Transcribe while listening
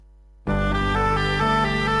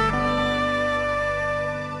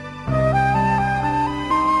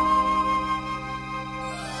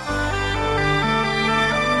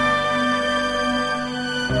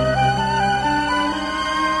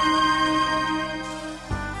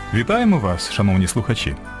Вітаємо вас, шановні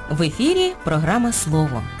слухачі. В ефірі програма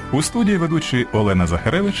 «Слово». У студії ведучі Олена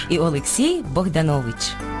Захаревич і Олексій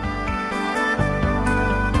Богданович.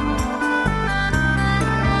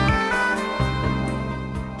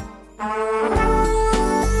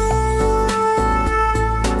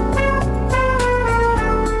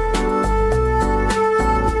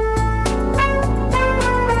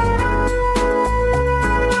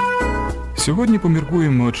 Сьогодні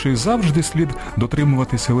поміркуємо, чи завжди слід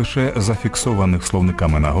дотримуватися лише зафіксованих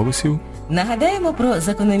словниками наголосів. Нагадаємо про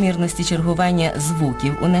закономірності чергування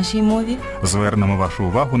звуків у нашій мові. Звернемо вашу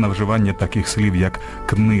увагу на вживання таких слів, як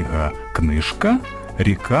книга, книжка,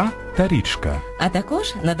 ріка та річка. А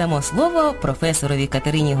також надамо слово професорові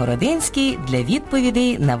Катерині Городенській для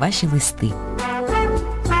відповідей на ваші листи.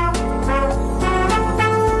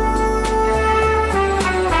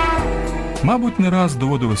 Мабуть, не раз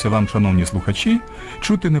доводилося вам, шановні слухачі,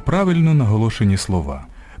 чути неправильно наголошені слова.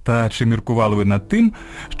 Та чи міркували ви над тим,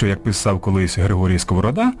 що, як писав колись Григорій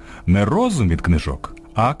Сковорода, не розум від книжок,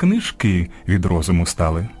 а книжки від розуму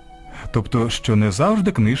стали? Тобто, що не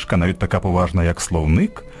завжди книжка, навіть така поважна, як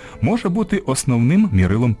словник, може бути основним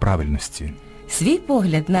мірилом правильності. Свій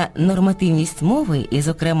погляд на нормативність мови і,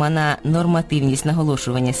 зокрема, на нормативність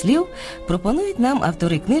наголошування слів пропонують нам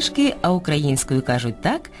автори книжки, а українською кажуть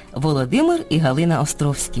так, Володимир і Галина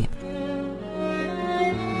Островські.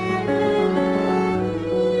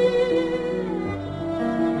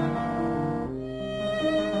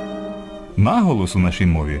 Наголос у нашій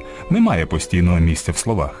мові не має постійного місця в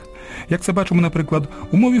словах. Як це бачимо, наприклад,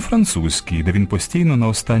 у мові французькій, де він постійно на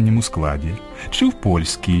останньому складі, чи в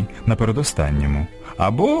польській, на передостанньому,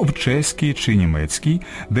 або в чеській чи німецькій,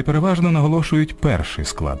 де переважно наголошують перший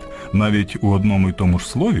склад. Навіть у одному й тому ж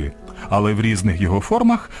слові, але в різних його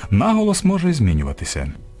формах наголос може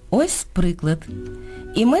змінюватися. Ось приклад.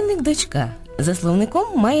 Іменник дочка за словником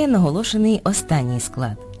має наголошений останній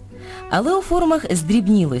склад. Але у формах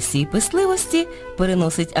здрібнілості і писливості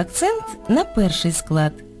переносить акцент на перший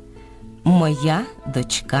склад. Моя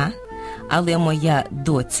дочка, але моя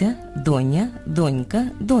доця, доня, донька,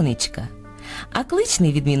 донечка. А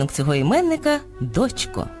кличний відмінок цього іменника –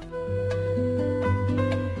 дочко.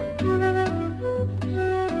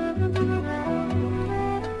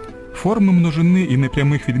 Форми множини і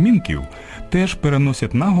непрямих відмінків теж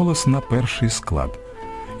переносять наголос на перший склад.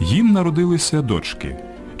 Їм народилися дочки.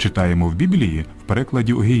 Читаємо в Біблії в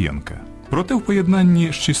перекладі Огієнка. Проте в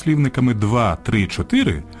поєднанні з числівниками 2, 3,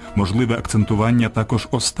 4 можливе акцентування також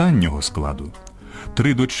останнього складу.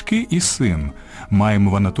 3 дочки і син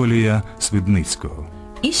маємо в Анатолія Свідницького.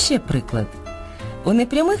 І ще приклад. У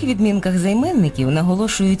непрямих відмінках займенників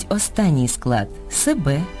наголошують останній склад –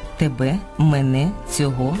 себе, тебе, мене,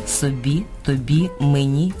 цього, собі, тобі,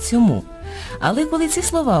 мені, цьому. Але коли ці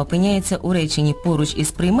слова опиняються у реченні поруч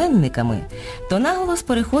із прийменниками, то наголос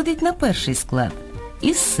переходить на перший склад –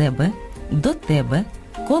 із себе, до тебе,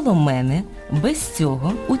 коло мене, без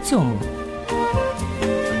цього, у цьому.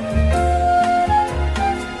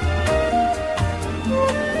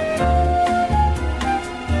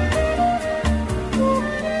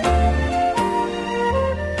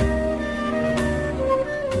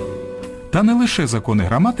 Та не лише закони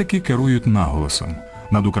граматики керують наголосом.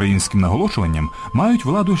 Над українським наголошуванням мають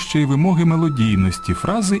владу ще й вимоги мелодійності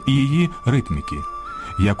фрази і її ритміки,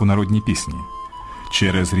 як у народній пісні.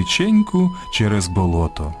 Через річеньку, через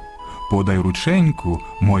болото, подай рученьку,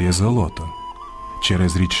 моє золото.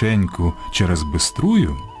 Через річеньку, через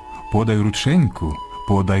биструю, подай рученьку,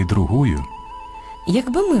 подай другую.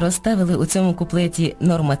 Якби ми розставили у цьому куплеті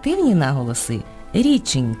нормативні наголоси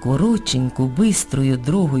річеньку, рученьку, бистрою,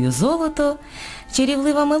 другою, золото,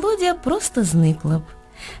 чарівлива мелодія просто зникла б.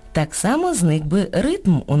 Так само зник би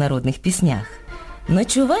ритм у народних піснях.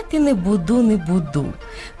 Ночувати не буду,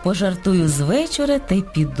 пожартую з вечора та й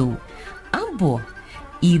піду. Або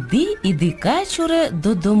іди, качуре,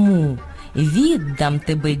 додому, віддам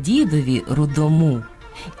тебе дідові рудому.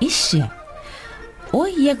 І ще,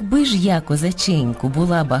 ой, якби ж я, козаченьку,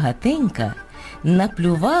 була багатенька,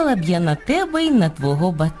 наплювала б я на тебе й на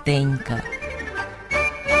твого батенька.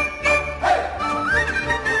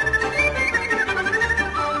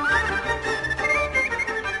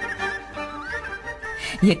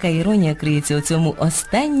 Яка іронія криється у цьому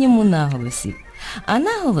останньому наголосі. А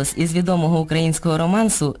наголос із відомого українського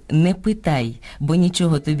романсу «Не питай, бо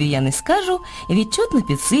нічого тобі я не скажу» відчутно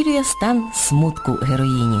підсилює стан смутку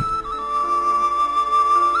героїні.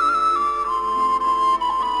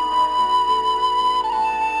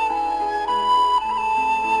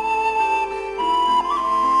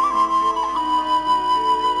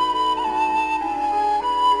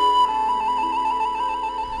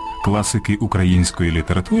 Класики української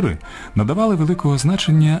літератури надавали великого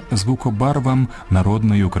значення звукобарвам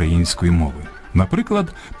народної української мови.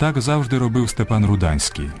 Наприклад, так завжди робив Степан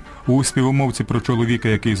Руданський. У співомовці про чоловіка,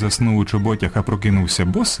 який заснув у чоботях, а прокинувся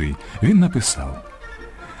босий, він написав: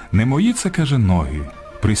 «Не мої це, каже, ноги,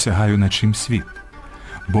 присягаю на чим світ,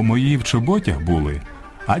 бо мої в чоботях були,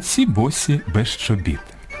 а ці босі без чобіт».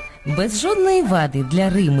 Без жодної вади для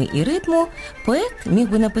рими і ритму поет міг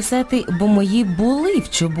би написати «бо мої були в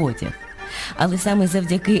чоботях». Але саме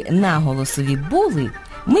завдяки наголосові «були»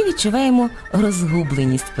 ми відчуваємо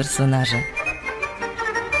розгубленість персонажа.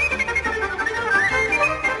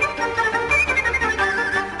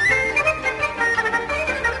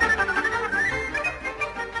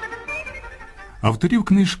 Авторів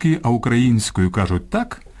книжки «А українською кажуть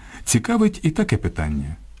так» цікавить і таке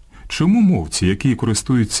питання. Чому мовці, які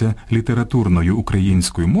користуються літературною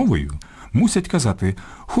українською мовою, мусять казати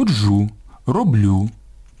 «ходжу», «роблю»,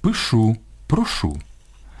 «пишу», «прошу»?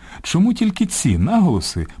 Чому тільки ці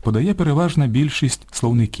наголоси подає переважна більшість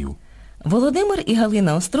словників? Володимир і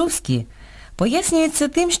Галина Островські пояснюються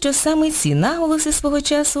тим, що саме ці наголоси свого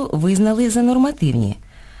часу визнали за нормативні.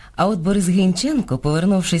 А от Борис Грінченко,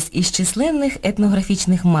 повернувшись із численних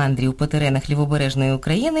етнографічних мандрів по теренах Лівобережної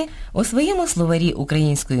України, у своєму словарі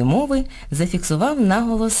української мови зафіксував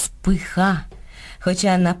наголос «пиха».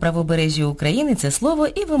 Хоча на правобережжі України це слово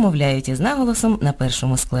і вимовляють із наголосом на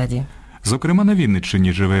першому складі. Зокрема, на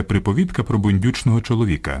Вінниччині живе приповідка про бундючного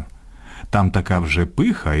чоловіка. Там така вже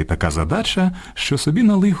пиха і така задача, що собі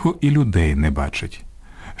на лихо і людей не бачить.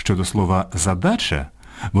 Щодо слова «задача»,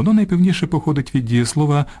 воно найпевніше походить від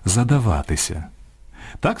дієслова «задаватися».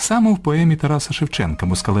 Так само в поемі Тараса Шевченка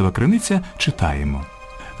 «Москалева криниця» читаємо: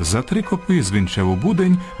 «За 3 копи звінчав у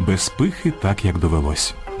будень, без пихи так, як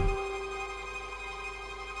довелось».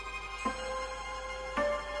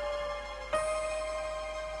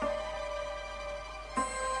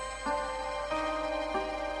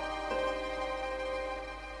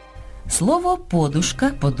 Слово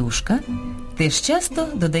 «подушка», «подушка» теж часто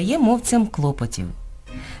додає мовцям клопотів.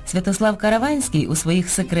 Святослав Караванський у своїх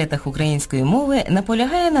секретах української мови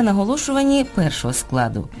наполягає на наголошуванні першого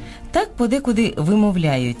складу. Так подекуди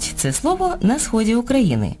вимовляють це слово на сході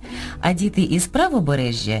України, а діти із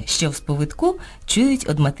правобережжя, що в сповитку, чують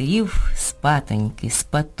од матерів «спатоньки»,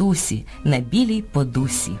 «спатусі», «на білій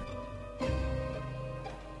подусі».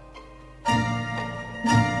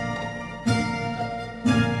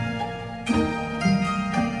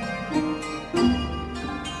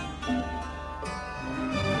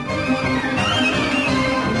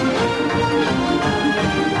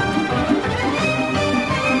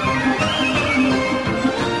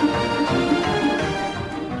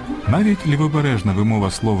 Навіть лівобережна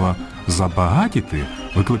вимова слова «забагатіти»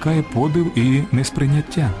 викликає подив і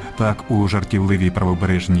несприйняття. Так у жартівливій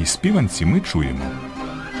правобережній співанці ми чуємо: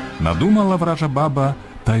 «Надумала вража баба,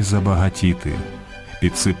 та й забагатіти,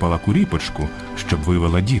 підсипала куріпочку, щоб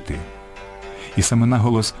вивела діти». І саме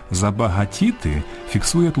наголос «забагатіти»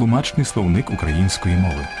 фіксує тлумачний словник української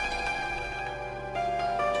мови.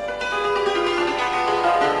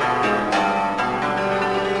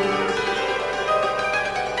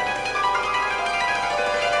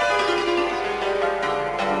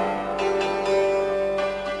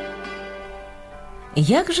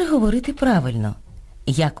 Як же говорити правильно?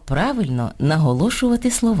 Як правильно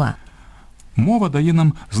наголошувати слова? Мова дає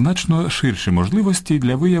нам значно ширші можливості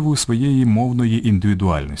для вияву своєї мовної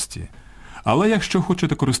індивідуальності. Але якщо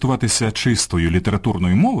хочете користуватися чистою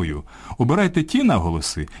літературною мовою, обирайте ті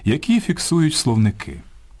наголоси, які фіксують словники.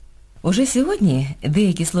 Уже сьогодні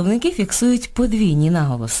деякі словники фіксують подвійні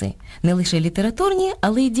наголоси. Не лише літературні,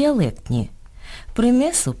 але й діалектні.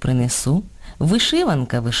 Принесу – принесу,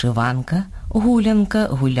 вишиванка – вишиванка, гулянка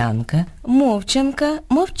 – гулянка, мовчанка –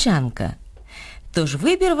 мовчанка. Тож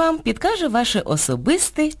вибір вам підкаже ваше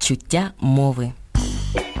особисте чуття мови.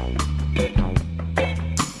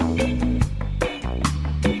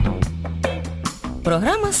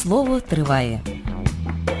 Програма «Слово» триває.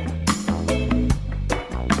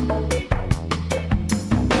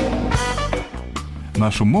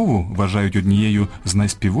 Нашу мову вважають однією з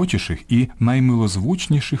найспівочіших і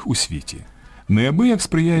наймилозвучніших у світі. Неабияк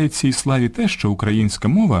сприяє цій славі те, що українська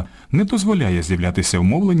мова не дозволяє з'являтися в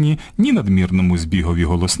мовленні ні надмірному збігові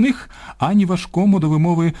голосних, ані важкому до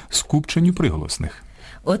вимови скупченню приголосних.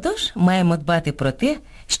 Отож, маємо дбати про те,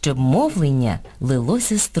 щоб мовлення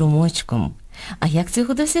лилося струмочком. А як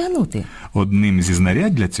цього досягнути? Одним зі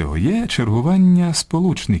знарядь для цього є чергування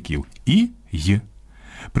сполучників «і», «й»,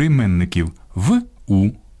 прийменників «в», «у»,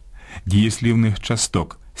 дієслівних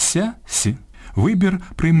часток «ся», «с», вибір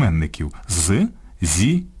прийменників «з»,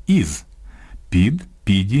 «зі», «із», «під»,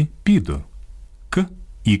 піді, підо, к,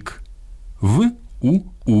 ік, в,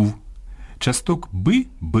 ув, часток би,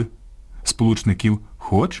 б, сполучників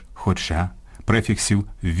хоч, хоча, префіксів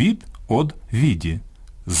від, од, віді,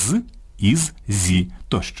 з, із, зі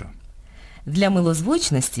тощо. Для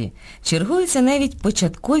милозвучності чергуються навіть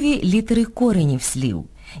початкові літери коренів слів.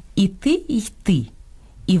 Іти, йти,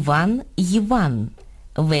 Іван, Єван,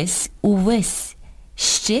 весь, увесь,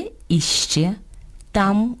 ще, іще,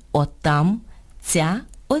 там, отам, ця,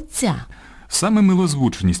 оця. Саме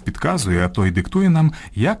милозвучність підказує, а то й диктує нам,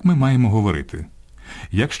 як ми маємо говорити.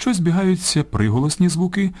 Якщо збігаються приголосні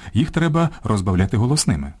звуки, їх треба розбавляти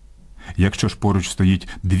голосними. Якщо ж поруч стоїть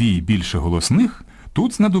дві й більше голосних,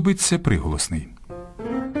 тут знадобиться приголосний.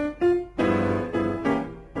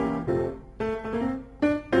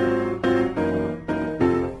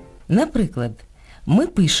 Наприклад, ми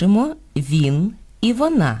пишемо «він» і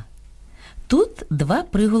 «вона». Тут два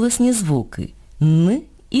приголосні звуки «н»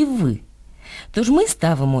 і «в». Тож ми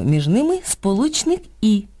ставимо між ними сполучник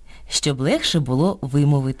 «і», щоб легше було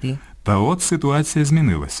вимовити. Та от ситуація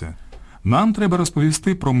змінилася. Нам треба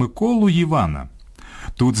розповісти про Миколу й Івана.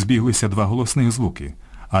 Тут збіглися два голосних звуки,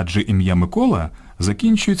 адже ім'я Микола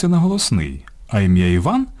закінчується на голосний, а ім'я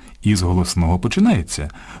Іван із голосного починається,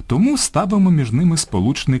 тому ставимо між ними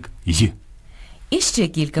сполучник «й». І ще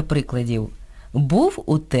кілька прикладів. Був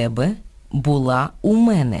у тебе, була у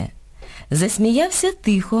мене. Засміявся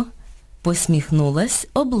тихо, посміхнулась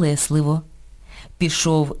облесливо.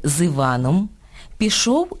 Пішов з Іваном,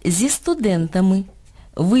 пішов зі студентами.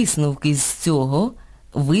 Висновки з цього,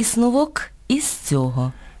 висновок із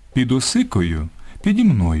цього. Під осикою, піді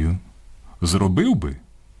мною. Зробив би,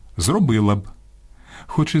 зробила б.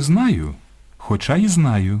 Хоч і знаю, хоча й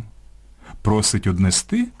знаю. Просить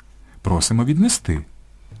однести, просимо віднести.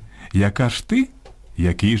 Яка ж ти,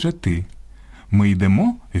 який же ти? Ми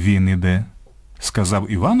йдемо, він іде.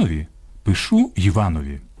 Сказав Іванові, пишу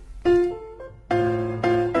Іванові.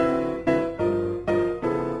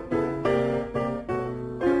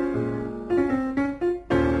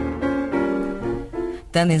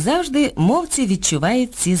 Та не завжди мовці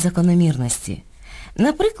відчувають ці закономірності.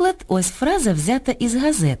 Наприклад, ось фраза взята із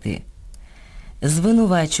газети.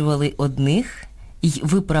 Звинувачували одних й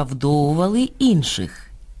виправдовували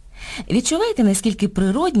інших. Відчуваєте, наскільки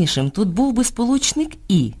природнішим тут був би сполучник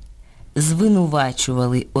 «і».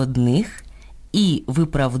 Звинувачували одних і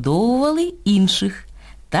виправдовували інших.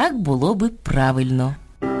 Так було би правильно.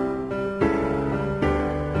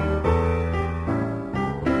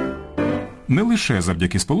 Не лише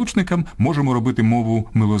завдяки сполучникам можемо робити мову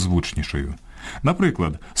милозвучнішою.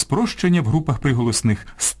 Наприклад, спрощення в групах приголосних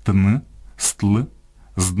 «стн», «стл»,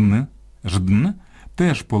 «здн», «ждн»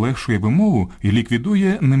 теж полегшує вимову і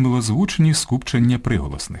ліквідує немилозвучні скупчення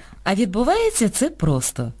приголосних. А відбувається це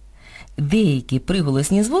просто. Деякі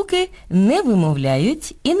приголосні звуки не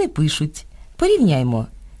вимовляють і не пишуть. Порівняймо.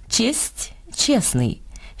 Честь – чесний,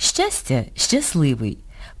 щастя – щасливий,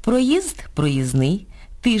 проїзд – проїзний,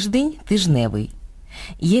 тиждень – тижневий.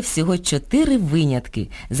 Є всього 4 винятки,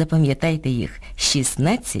 запам'ятайте їх.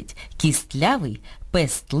 16 – кістлявий,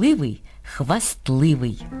 пестливий,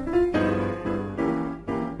 хвастливий.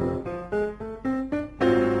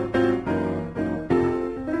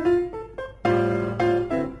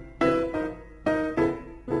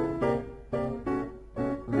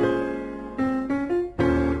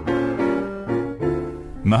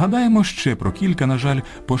 Нагадаємо ще про кілька, на жаль,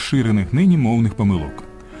 поширених нині мовних помилок.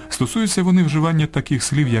 Стосуються вони вживання таких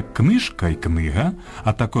слів, як книжка і книга,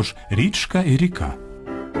 а також річка і ріка.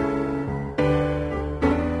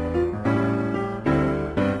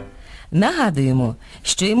 Нагадуємо,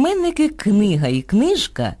 що іменники книга і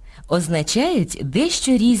книжка означають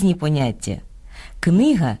дещо різні поняття.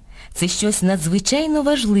 Книга – це щось надзвичайно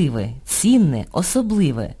важливе, цінне,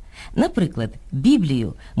 особливе. Наприклад,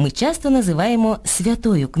 Біблію ми часто називаємо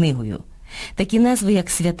святою книгою. Такі назви, як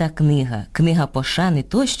свята книга, книга пошани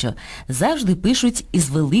тощо, завжди пишуть із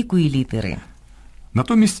великої літери.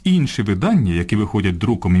 Натомість інші видання, які виходять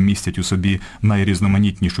друком і містять у собі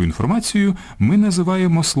найрізноманітнішу інформацію, ми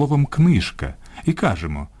називаємо словом «книжка» і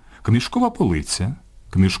кажемо «книжкова полиця»,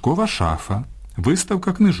 «книжкова шафа»,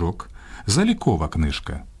 «виставка книжок», «залікова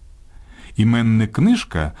книжка». Іменник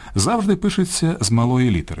 «книжка» завжди пишеться з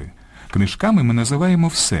малої літери. Книжками ми називаємо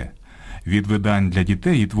все – від видань для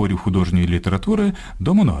дітей і творів художньої літератури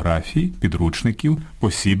до монографій, підручників,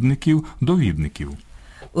 посібників, довідників.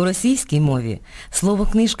 У російській мові слово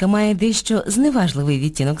 «книжка» має дещо зневажливий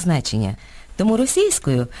відтінок значення, тому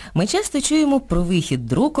російською ми часто чуємо про вихід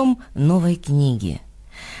друком нової книги.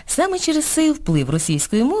 Саме через цей вплив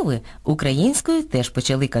російської мови українською теж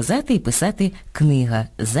почали казати і писати «книга»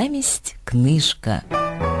 замість «книжка».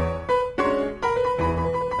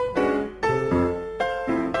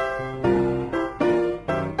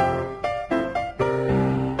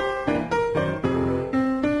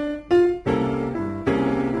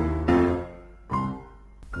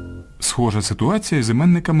 Схожа ситуація з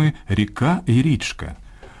іменниками ріка і річка.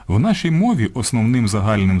 В нашій мові основним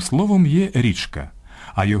загальним словом є річка,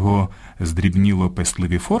 а його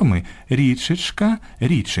здрібніло-пестливі форми річечка,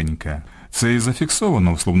 річенька. Це і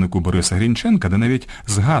зафіксовано в словнику Бориса Грінченка, де навіть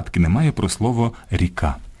згадки немає про слово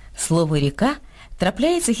ріка. Слово «ріка»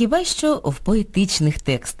 трапляється хіба що в поетичних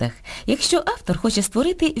текстах, якщо автор хоче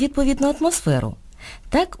створити відповідну атмосферу.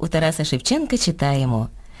 Так у Тараса Шевченка читаємо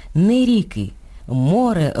 «Не ріки,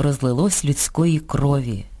 море розлилось людської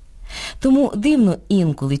крові». Тому дивно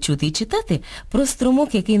інколи чути і читати про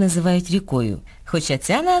струмок, який називають рікою, хоча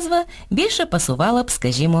ця назва більше пасувала б,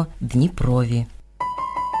 скажімо, Дніпрові.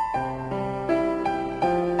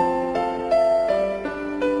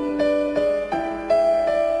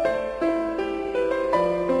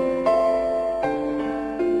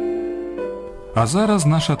 А зараз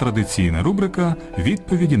наша традиційна рубрика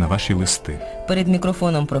 «Відповіді на ваші листи». Перед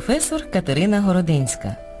мікрофоном професор Катерина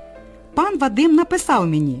Городенська. Пан Вадим написав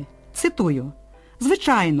мені, цитую,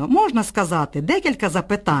 «Звичайно, можна сказати декілька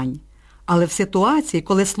запитань, але в ситуації,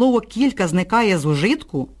 коли слово «кілька» зникає з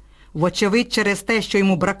ужитку, вочевидь через те, що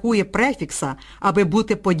йому бракує префікса, аби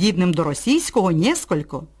бути подібним до російського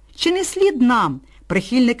 «нєсколько», чи не слід нам,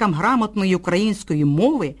 прихильникам грамотної української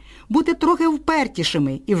мови, бути трохи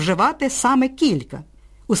впертішими і вживати саме «кілька»?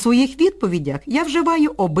 У своїх відповідях я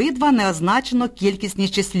вживаю обидва неозначено кількісні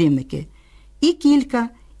числівники – і «кілька»,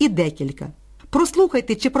 і «декілька».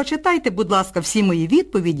 Прослухайте чи прочитайте, будь ласка, всі мої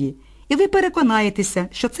відповіді, і ви переконаєтеся,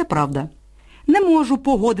 що це правда. Не можу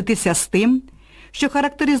погодитися з тим, що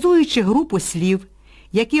характеризуючи групу слів,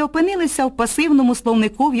 які опинилися в пасивному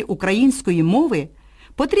словникові української мови,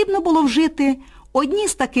 потрібно було вжити одні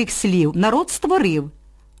з таких слів народ створив,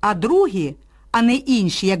 а другі, а не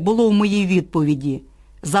інші, як було в моїй відповіді,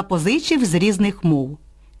 запозичив з різних мов.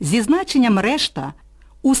 Зі значенням решта,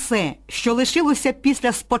 усе, що лишилося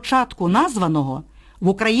після спочатку названого, в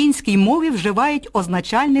українській мові вживають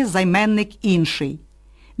означальний займенник інший.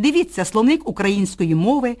 Дивіться словник української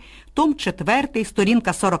мови, том 4,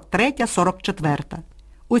 сторінка 43-44.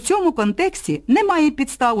 У цьому контексті немає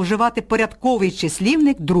підстав вживати порядковий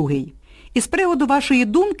числівник другий. І з приводу вашої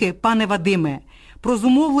думки, пане Вадиме, про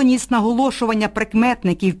зумовленість наголошування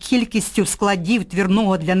прикметників кількістю складів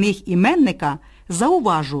твірного для них іменника,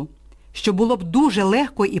 зауважу, що було б дуже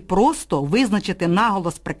легко і просто визначити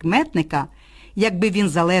наголос прикметника, якби він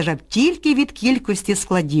залежав тільки від кількості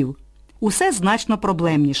складів. Усе значно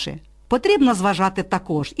проблемніше. Потрібно зважати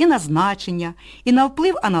також і на значення, і на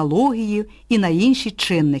вплив аналогії, і на інші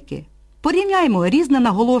чинники. Порівняймо різне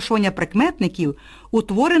наголошування прикметників,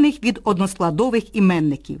 утворених від односкладових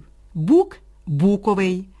іменників. Бук –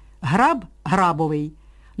 буковий, граб – грабовий.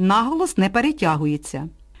 Наголос не перетягується.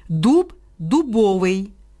 Дуб – дубовий.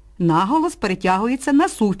 Наголос перетягується на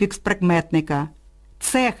суфікс прикметника.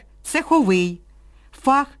 Цех – цеховий.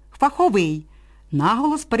 Фах – фаховий.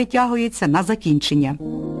 Наголос перетягується на закінчення.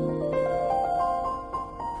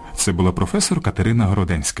 Це була професор Катерина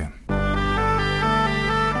Городенська.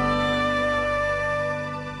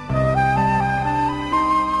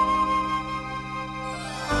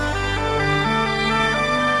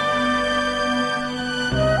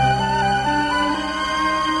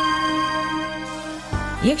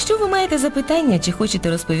 Якщо ви маєте запитання чи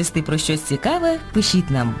хочете розповісти про щось цікаве, пишіть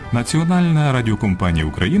нам. Національна радіокомпанія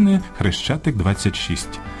України, Хрещатик, 26.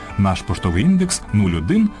 Наш поштовий індекс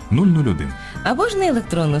 01001. Або ж на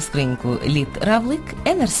електронну скриньку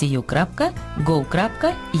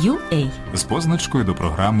litravlik@nrcu.gov.ua. З позначкою до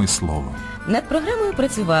програми «Слово». Над програмою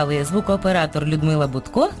працювали звукооператор Людмила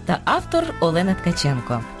Будко та автор Олена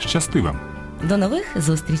Ткаченко. Щасти вам! До нових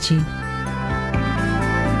зустрічей!